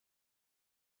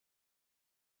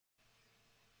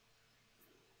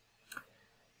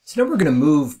So now we're going to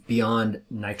move beyond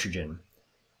nitrogen.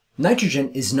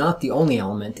 Nitrogen is not the only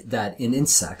element that in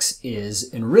insects is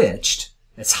enriched.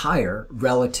 It's higher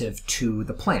relative to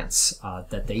the plants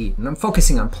that they eat. And I'm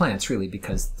focusing on plants really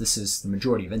because this is the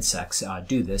majority of insects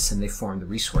do this, and they form the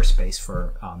resource base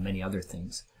for many other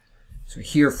things. So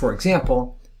here, for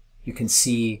example, you can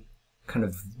see kind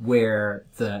of where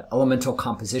the elemental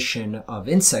composition of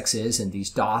insects is in these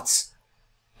dots.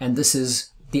 And this is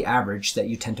the average that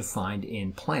you tend to find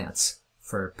in plants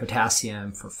for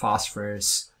potassium, for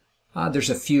phosphorus. There's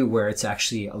a few where it's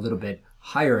actually a little bit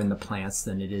higher in the plants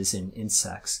than it is in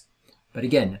insects. But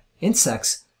again,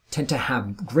 insects tend to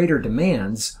have greater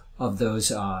demands of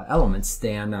those elements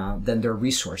than their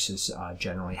resources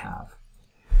generally have.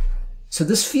 So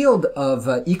this field of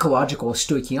ecological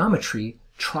stoichiometry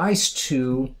tries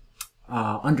to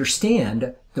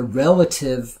understand the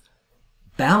relative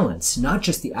balance, not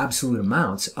just the absolute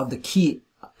amounts, of the key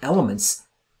elements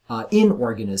in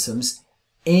organisms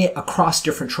across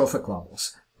different trophic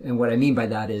levels. And what I mean by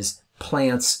that is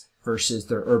plants versus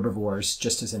their herbivores,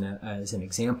 just as an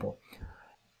example.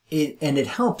 And it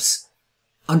helps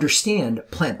understand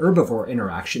plant-herbivore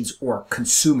interactions or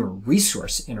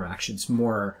consumer-resource interactions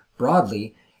more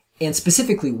broadly, and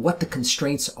specifically what the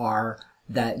constraints are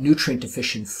that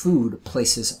nutrient-deficient food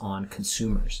places on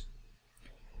consumers.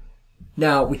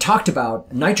 Now, we talked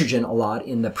about nitrogen a lot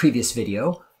in the previous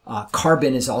video.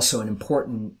 Carbon is also an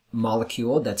important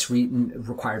molecule that's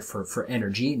required for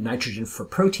energy, nitrogen for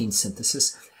protein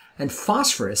synthesis, and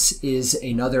phosphorus is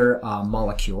another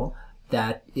molecule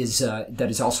that is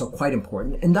also quite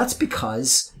important, and that's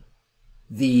because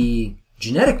the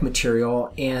genetic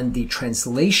material and the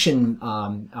translation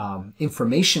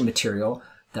information material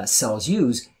that cells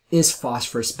use is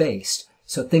phosphorus-based.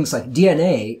 So things like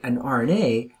DNA and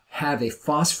RNA have a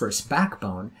phosphorus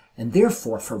backbone, and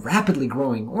therefore for rapidly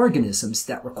growing organisms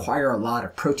that require a lot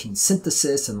of protein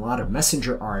synthesis and a lot of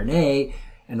messenger RNA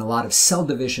and a lot of cell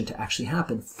division to actually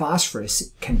happen,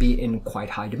 phosphorus can be in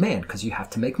quite high demand because you have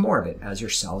to make more of it as your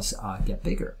cells get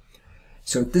bigger.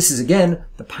 So this is again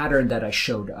the pattern that I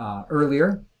showed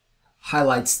earlier,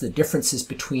 highlights the differences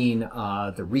between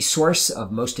the resource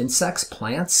of most insects,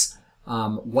 plants,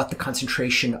 what the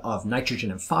concentration of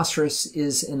nitrogen and phosphorus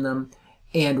is in them,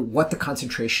 and what the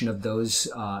concentration of those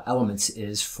elements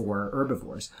is for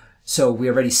herbivores. So we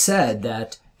already said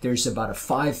that there's about a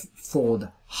 5-fold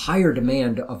higher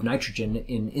demand of nitrogen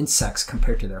in insects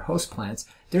compared to their host plants.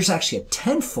 There's actually a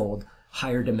 10-fold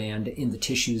higher demand in the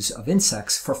tissues of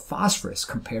insects for phosphorus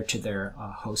compared to their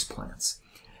host plants.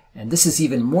 And this is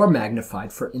even more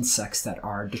magnified for insects that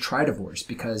are detritivores,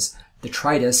 because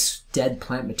detritus, dead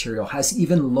plant material, has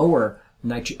even lower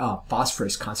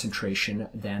phosphorus concentration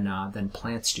than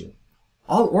plants do.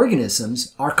 All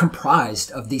organisms are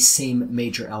comprised of these same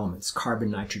major elements, carbon,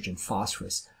 nitrogen,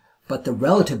 phosphorus, but the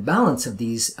relative balance of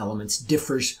these elements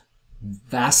differs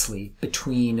vastly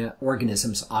between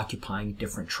organisms occupying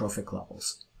different trophic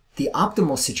levels. The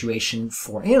optimal situation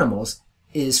for animals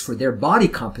is for their body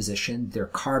composition, their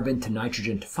carbon to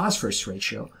nitrogen to phosphorus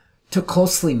ratio, to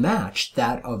closely match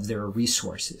that of their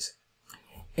resources.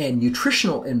 And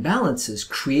nutritional imbalances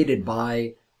created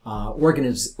by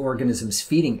organisms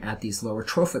feeding at these lower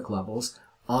trophic levels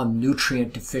on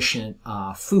nutrient-deficient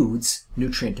foods,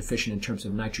 nutrient-deficient in terms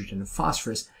of nitrogen and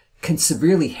phosphorus, can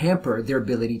severely hamper their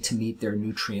ability to meet their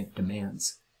nutrient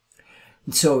demands.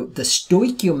 And so the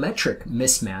stoichiometric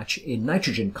mismatch in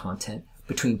nitrogen content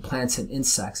between plants and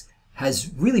insects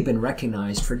has really been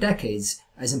recognized for decades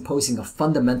as imposing a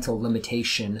fundamental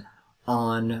limitation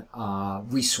on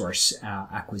resource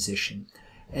acquisition.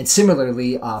 And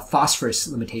similarly, phosphorus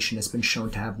limitation has been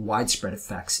shown to have widespread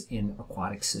effects in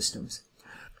aquatic systems.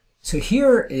 So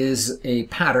here is a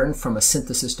pattern from a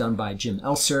synthesis done by Jim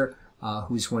Elser,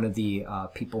 who's one of the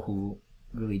people who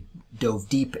really dove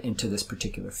deep into this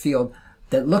particular field,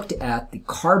 that looked at the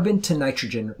carbon to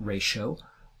nitrogen ratio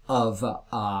of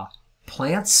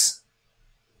plants,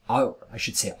 I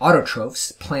should say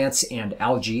autotrophs, plants and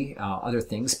algae, other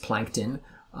things, plankton,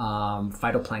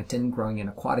 phytoplankton growing in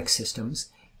aquatic systems,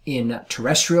 in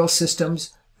terrestrial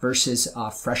systems versus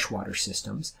freshwater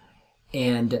systems.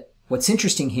 And what's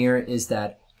interesting here is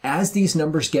that as these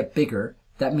numbers get bigger,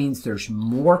 that means there's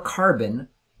more carbon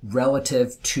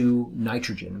relative to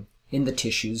nitrogen in the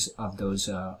tissues of those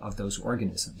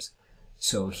organisms.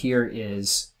 So here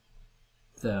is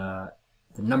the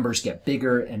numbers get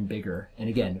bigger and bigger. And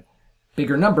again,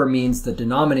 bigger number means the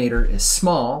denominator is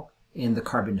small in the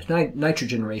carbon to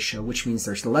nitrogen ratio, which means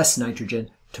there's less nitrogen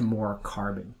to more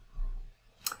carbon.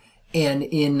 And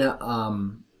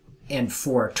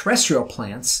for terrestrial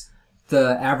plants,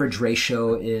 the average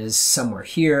ratio is somewhere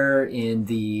here in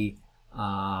the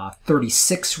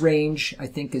 36 range, I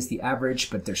think is the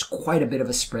average, but there's quite a bit of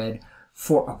a spread.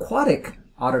 For aquatic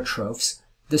autotrophs,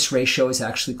 this ratio is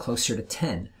actually closer to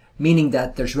 10, meaning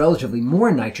that there's relatively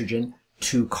more nitrogen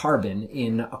to carbon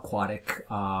in aquatic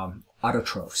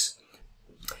autotrophs.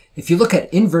 If you look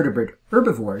at invertebrate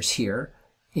herbivores here,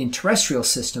 in terrestrial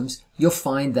systems, you'll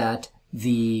find that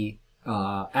the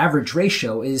average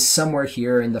ratio is somewhere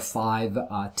here in the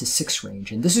 5 to 6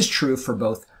 range. And this is true for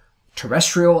both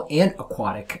terrestrial and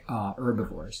aquatic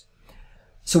herbivores.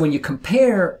 So when you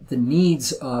compare the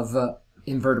needs of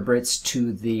invertebrates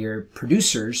to their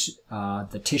producers,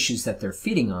 the tissues that they're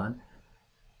feeding on,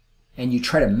 and you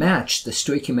try to match the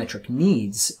stoichiometric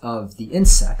needs of the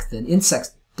insect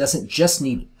doesn't just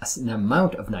need an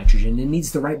amount of nitrogen, it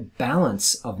needs the right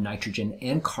balance of nitrogen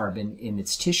and carbon in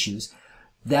its tissues.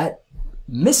 That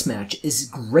mismatch is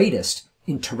greatest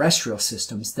in terrestrial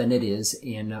systems than it is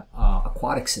in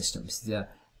aquatic systems.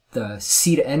 The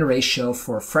C to N ratio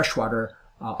for freshwater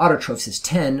autotrophs is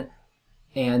 10,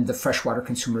 and the freshwater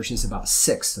consumers is about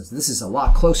 6. So this is a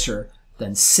lot closer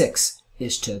than 6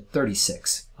 is to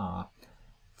 36,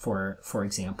 for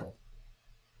example.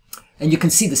 And you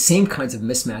can see the same kinds of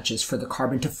mismatches for the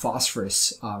carbon to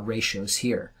phosphorus ratios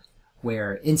here,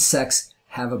 where insects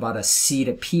have about a C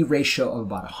to P ratio of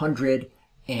about 100,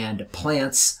 and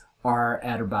plants are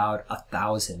at about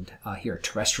 1,000. Here,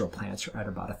 terrestrial plants are at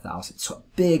about 1,000. So a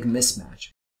big mismatch.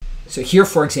 So here,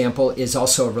 for example, is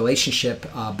also a relationship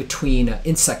between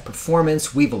insect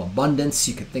performance, weevil abundance.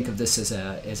 You could think of this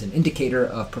as an indicator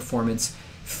of performance,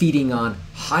 feeding on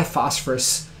high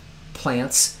phosphorus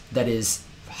plants, that is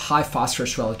high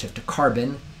phosphorus relative to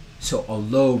carbon, so a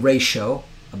low ratio,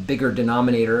 a bigger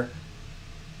denominator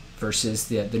versus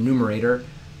the numerator.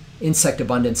 Insect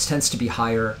abundance tends to be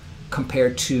higher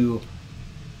compared to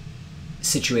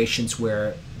situations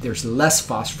where there's less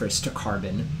phosphorus to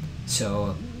carbon,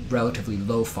 so relatively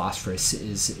low phosphorus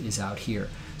is out here.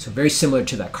 So very similar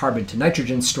to that carbon to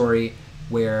nitrogen story,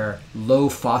 where low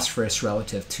phosphorus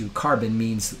relative to carbon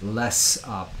means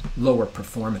lower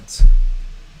performance.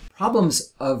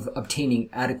 Problems of obtaining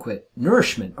adequate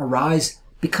nourishment arise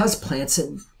because plants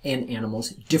and animals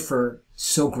differ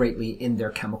so greatly in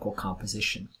their chemical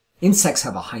composition. Insects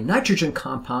have a high nitrogen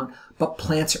compound, but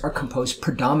plants are composed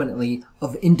predominantly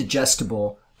of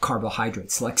indigestible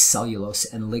carbohydrates like cellulose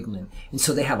and lignin. And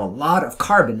so they have a lot of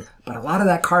carbon, but a lot of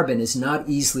that carbon is not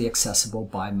easily accessible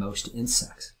by most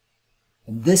insects.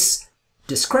 And this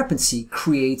discrepancy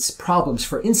creates problems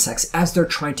for insects as they're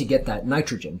trying to get that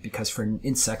nitrogen, because for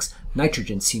insects,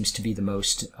 nitrogen seems to be the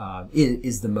most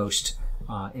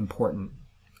important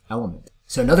element.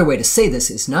 So another way to say this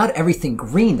is not everything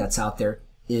green that's out there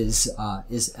is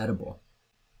edible.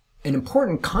 An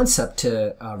important concept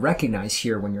to recognize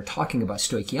here when you're talking about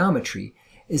stoichiometry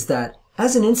is that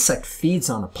as an insect feeds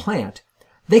on a plant,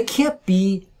 they can't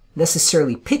be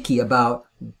necessarily picky about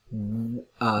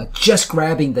just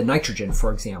grabbing the nitrogen,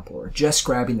 for example, or just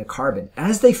grabbing the carbon.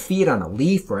 As they feed on a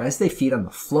leaf or as they feed on the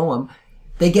phloem,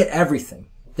 they get everything.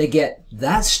 They get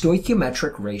that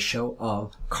stoichiometric ratio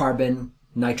of carbon,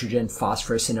 nitrogen,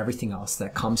 phosphorus, and everything else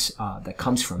that comes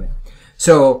from it.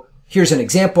 So here's an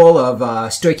example of a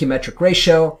stoichiometric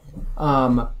ratio.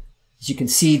 As you can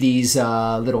see, these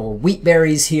little wheat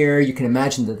berries here, you can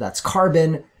imagine that that's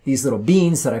carbon. These little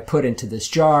beans that I put into this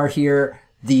jar here,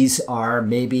 these are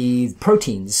maybe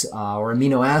proteins or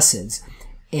amino acids.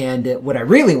 And what I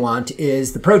really want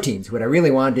is the proteins. What I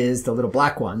really want is the little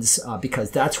black ones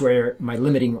because that's where my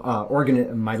limiting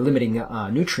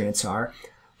nutrients are.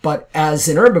 But as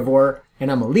an herbivore,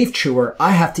 and I'm a leaf chewer,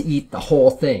 I have to eat the whole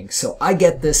thing. So I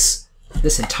get this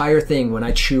entire thing when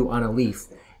I chew on a leaf.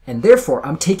 And therefore,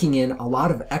 I'm taking in a lot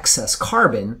of excess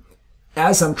carbon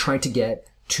as I'm trying to get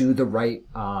to the right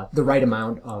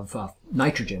amount of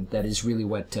nitrogen. That is really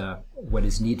what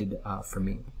is needed for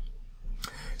me.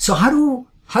 So how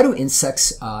do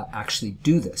insects actually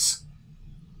do this?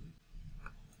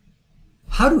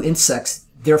 How do insects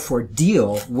therefore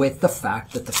deal with the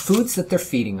fact that the foods that they're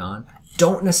feeding on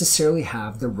don't necessarily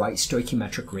have the right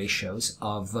stoichiometric ratios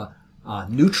of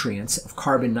nutrients of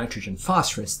carbon, nitrogen,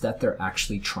 phosphorus that they're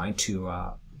actually trying to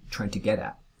get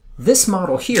at? This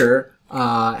model here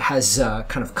has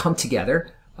kind of come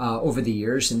together over the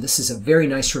years, and this is a very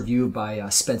nice review by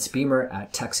Spence Beamer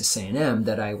at Texas A&M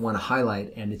that I want to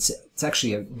highlight, and it's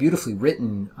actually a beautifully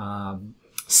written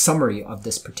summary of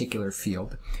this particular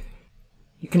field.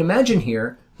 You can imagine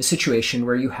here a situation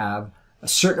where you have a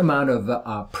certain amount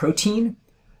of protein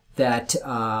that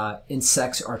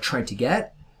insects are trying to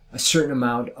get, a certain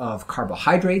amount of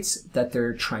carbohydrates that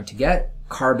they're trying to get,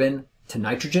 carbon, to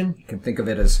nitrogen. You can think of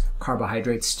it as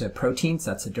carbohydrates to proteins.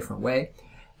 That's a different way.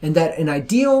 And that an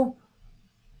ideal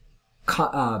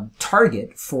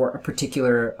target for a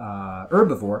particular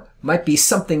herbivore might be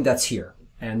something that's here.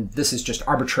 And this is just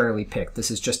arbitrarily picked.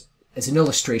 This is just as an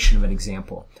illustration of an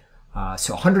example.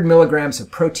 So 100 milligrams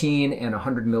of protein and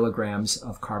 100 milligrams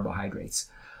of carbohydrates.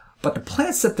 But the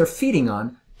plants that they're feeding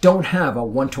on don't have a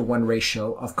 1-to-1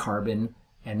 ratio of carbon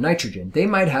and nitrogen. They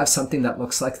might have something that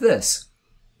looks like this.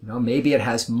 Maybe it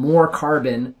has more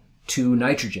carbon to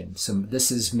nitrogen. So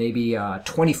this is maybe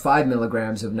 25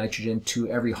 milligrams of nitrogen to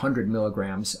every 100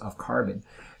 milligrams of carbon.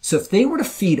 So if they were to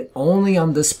feed only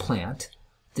on this plant,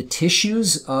 the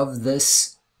tissues of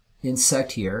this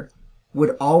insect here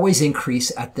would always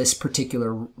increase at this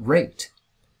particular rate.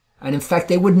 And in fact,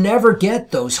 they would never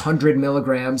get those 100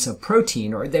 milligrams of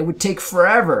protein, or they would take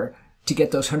forever to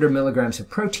get those 100 milligrams of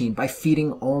protein by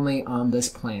feeding only on this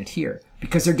plant here,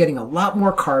 because they're getting a lot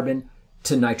more carbon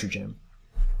to nitrogen.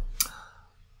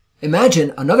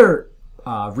 Imagine another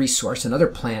resource, another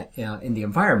plant in the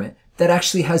environment that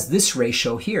actually has this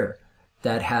ratio here,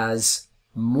 that has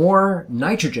more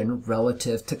nitrogen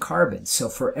relative to carbon. So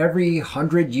for every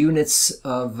 100 units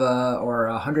of, or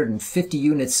 150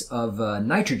 units of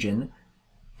nitrogen,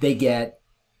 they get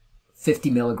 50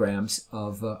 milligrams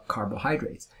of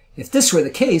carbohydrates. If this were the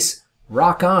case,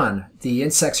 rock on. The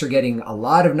insects are getting a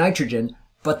lot of nitrogen,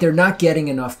 but they're not getting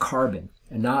enough carbon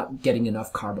and not getting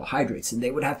enough carbohydrates. And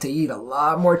they would have to eat a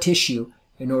lot more tissue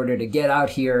in order to get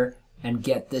out here and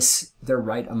get their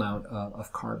right amount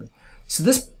of carbon. So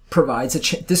this provides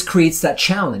this creates that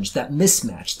challenge, that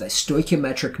mismatch, that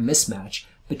stoichiometric mismatch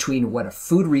between what a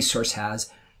food resource has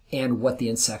and what the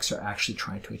insects are actually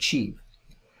trying to achieve.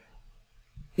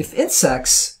 If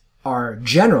insects are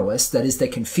generalists, that is, they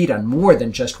can feed on more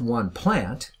than just one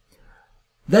plant,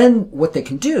 then what they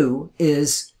can do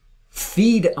is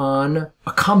feed on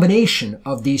a combination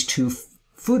of these two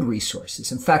food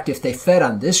resources. In fact, if they fed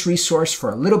on this resource for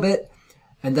a little bit,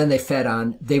 and then they fed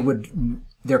on,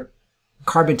 their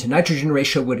carbon to nitrogen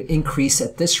ratio would increase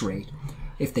at this rate.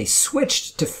 If they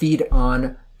switched to feed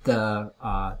on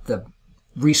the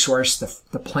resource,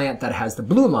 the plant that has the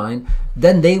blue line,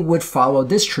 then they would follow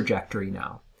this trajectory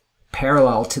now,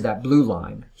 parallel to that blue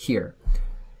line here.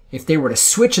 If they were to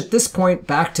switch at this point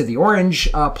back to the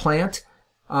orange plant,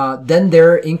 then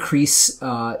their increase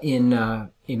in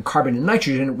carbon and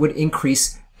nitrogen would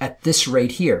increase at this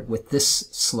rate here, with this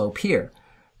slope here,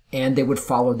 and they would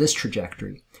follow this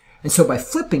trajectory. And so by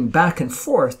flipping back and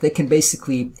forth, they can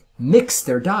basically mix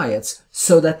their diets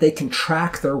so that they can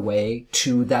track their way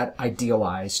to that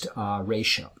idealized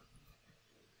ratio.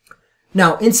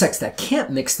 Now, insects that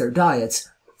can't mix their diets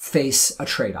face a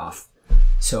trade-off.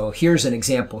 So here's an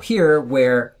example here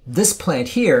where this plant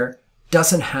here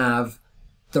doesn't have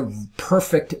the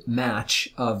perfect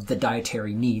match of the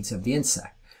dietary needs of the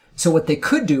insect. So what they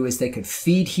could do is they could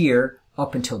feed here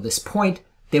up until this point.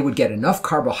 They would get enough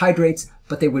carbohydrates,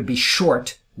 but they would be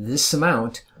short this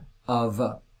amount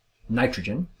of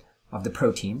nitrogen, of the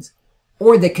proteins.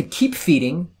 Or they could keep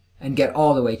feeding and get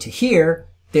all the way to here.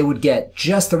 They would get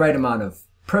just the right amount of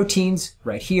proteins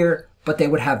right here, but they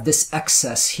would have this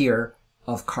excess here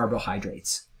of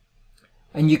carbohydrates.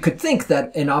 And you could think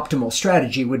that an optimal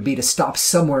strategy would be to stop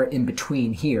somewhere in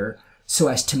between here so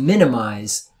as to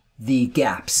minimize the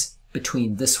gaps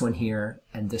between this one here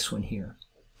and this one here.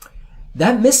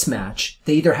 That mismatch,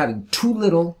 they either having too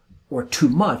little or too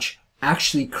much,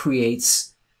 actually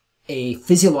creates a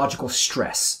physiological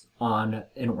stress on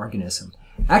an organism.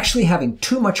 Actually having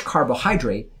too much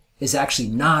carbohydrate is actually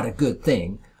not a good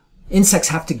thing. Insects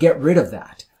have to get rid of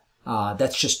that.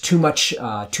 That's just too much,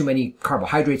 too many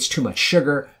carbohydrates, too much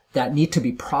sugar that need to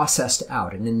be processed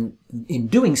out. And in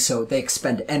doing so, they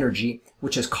expend energy,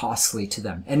 which is costly to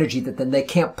them. Energy that then they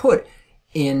can't put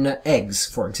in eggs,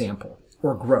 for example,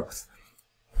 or growth.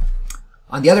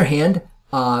 On the other hand,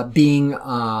 being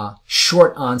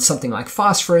short on something like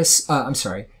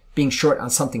being short on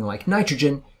something like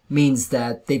nitrogen means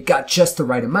that they've got just the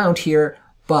right amount here,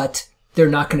 but they're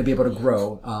not going to be able to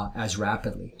grow as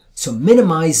rapidly. So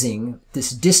minimizing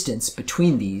this distance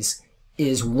between these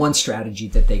is one strategy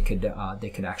that they could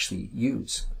actually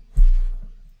use.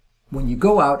 When you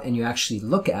go out and you actually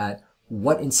look at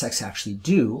what insects actually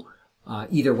do,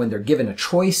 either when they're given a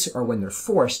choice or when they're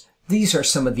forced, these are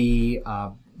some of the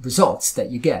results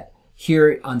that you get.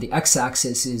 Here on the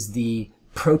x-axis is the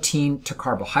protein to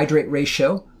carbohydrate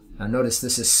ratio. Now notice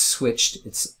this is switched.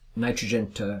 It's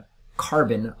nitrogen to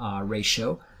carbon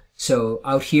ratio. So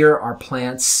out here are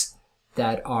plants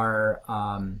that are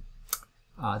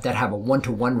that have a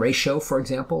 1-to-1 ratio, for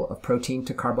example, of protein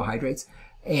to carbohydrates.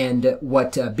 And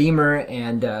what Beamer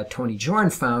and Tony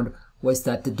Jorn found was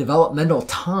that the developmental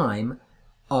time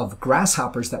of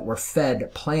grasshoppers that were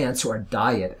fed plants, or a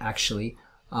diet actually,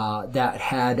 that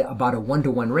had about a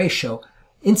 1-to-1 ratio,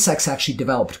 insects actually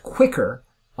developed quicker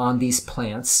on these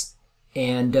plants,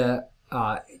 and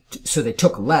so they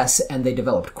took less and they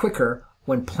developed quicker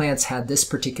when plants had this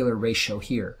particular ratio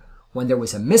here. When there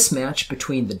was a mismatch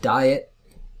between the diet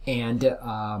and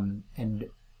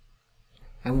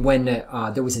when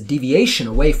there was a deviation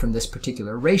away from this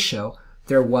particular ratio,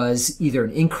 there was either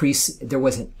an increase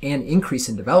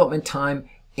in development time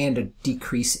and a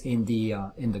decrease in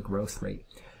the growth rate.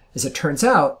 As it turns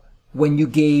out, when you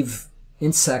gave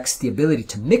insects the ability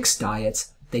to mix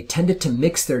diets, they tended to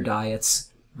mix their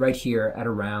diets right here at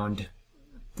around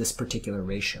this particular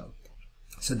ratio.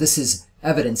 So this is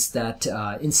evidence that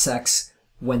insects,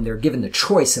 when they're given the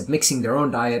choice of mixing their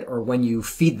own diet or when you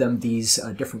feed them these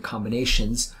different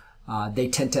combinations, they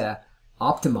tend to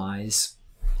optimize.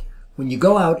 When you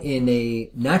go out in a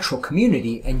natural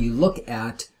community and you look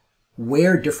at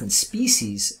where different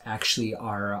species actually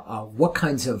are, what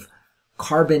kinds of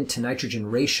carbon to nitrogen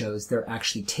ratios they're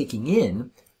actually taking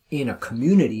in a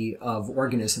community of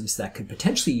organisms that could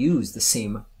potentially use the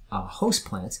same host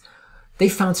plants, they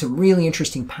found some really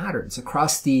interesting patterns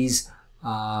across these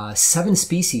 7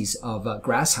 species of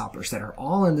grasshoppers that are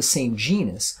all in the same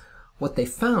genus. What they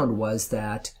found was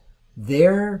that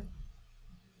their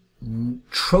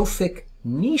trophic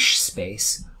niche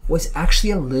space was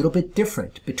actually a little bit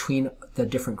different between the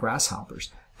different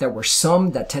grasshoppers. There were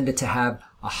some that tended to have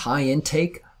a high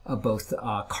intake of both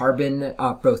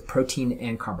both protein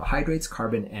and carbohydrates,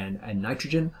 carbon and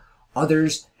nitrogen.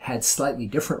 Others had slightly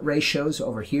different ratios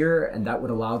over here, and that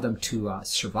would allow them to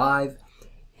survive.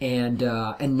 And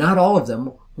not all of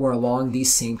them were along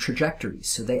these same trajectories.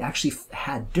 So they actually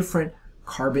had different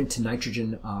carbon to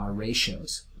nitrogen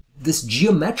ratios. This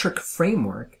geometric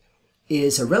framework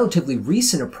is a relatively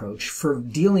recent approach for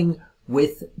dealing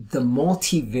with the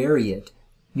multivariate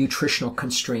nutritional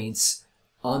constraints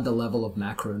on the level of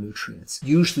macronutrients.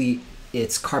 Usually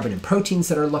it's carbon and proteins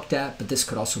that are looked at, but this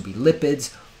could also be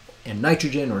lipids and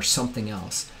nitrogen or something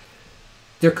else.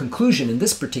 Their conclusion in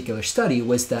this particular study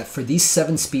was that for these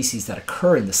 7 species that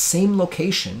occur in the same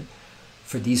location,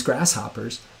 for these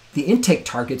grasshoppers, the intake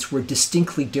targets were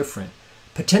distinctly different,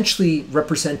 potentially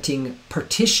representing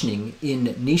partitioning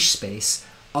in niche space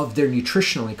of their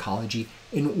nutritional ecology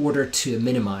in order to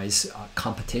minimize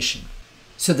competition.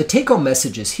 So the take-home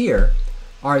messages here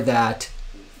are that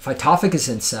phytophagous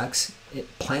insects,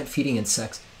 plant-feeding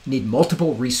insects, need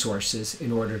multiple resources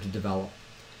in order to develop.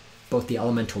 Both the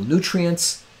elemental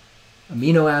nutrients,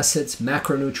 amino acids,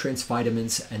 macronutrients,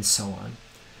 vitamins, and so on.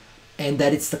 And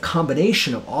that it's the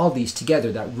combination of all these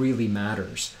together that really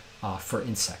matters for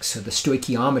insects. So the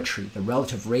stoichiometry, the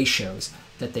relative ratios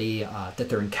that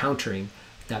they're encountering,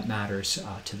 that matters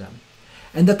to them.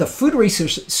 And that the food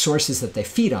sources that they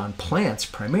feed on, plants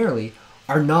primarily,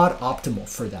 are not optimal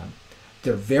for them.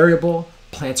 They're variable,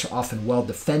 plants are often well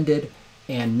defended,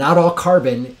 and not all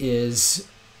carbon is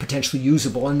potentially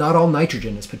usable, and not all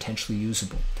nitrogen is potentially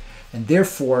usable. And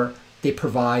therefore, they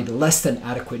provide less than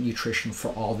adequate nutrition for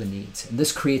all the needs. And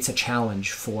this creates a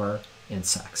challenge for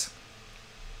insects.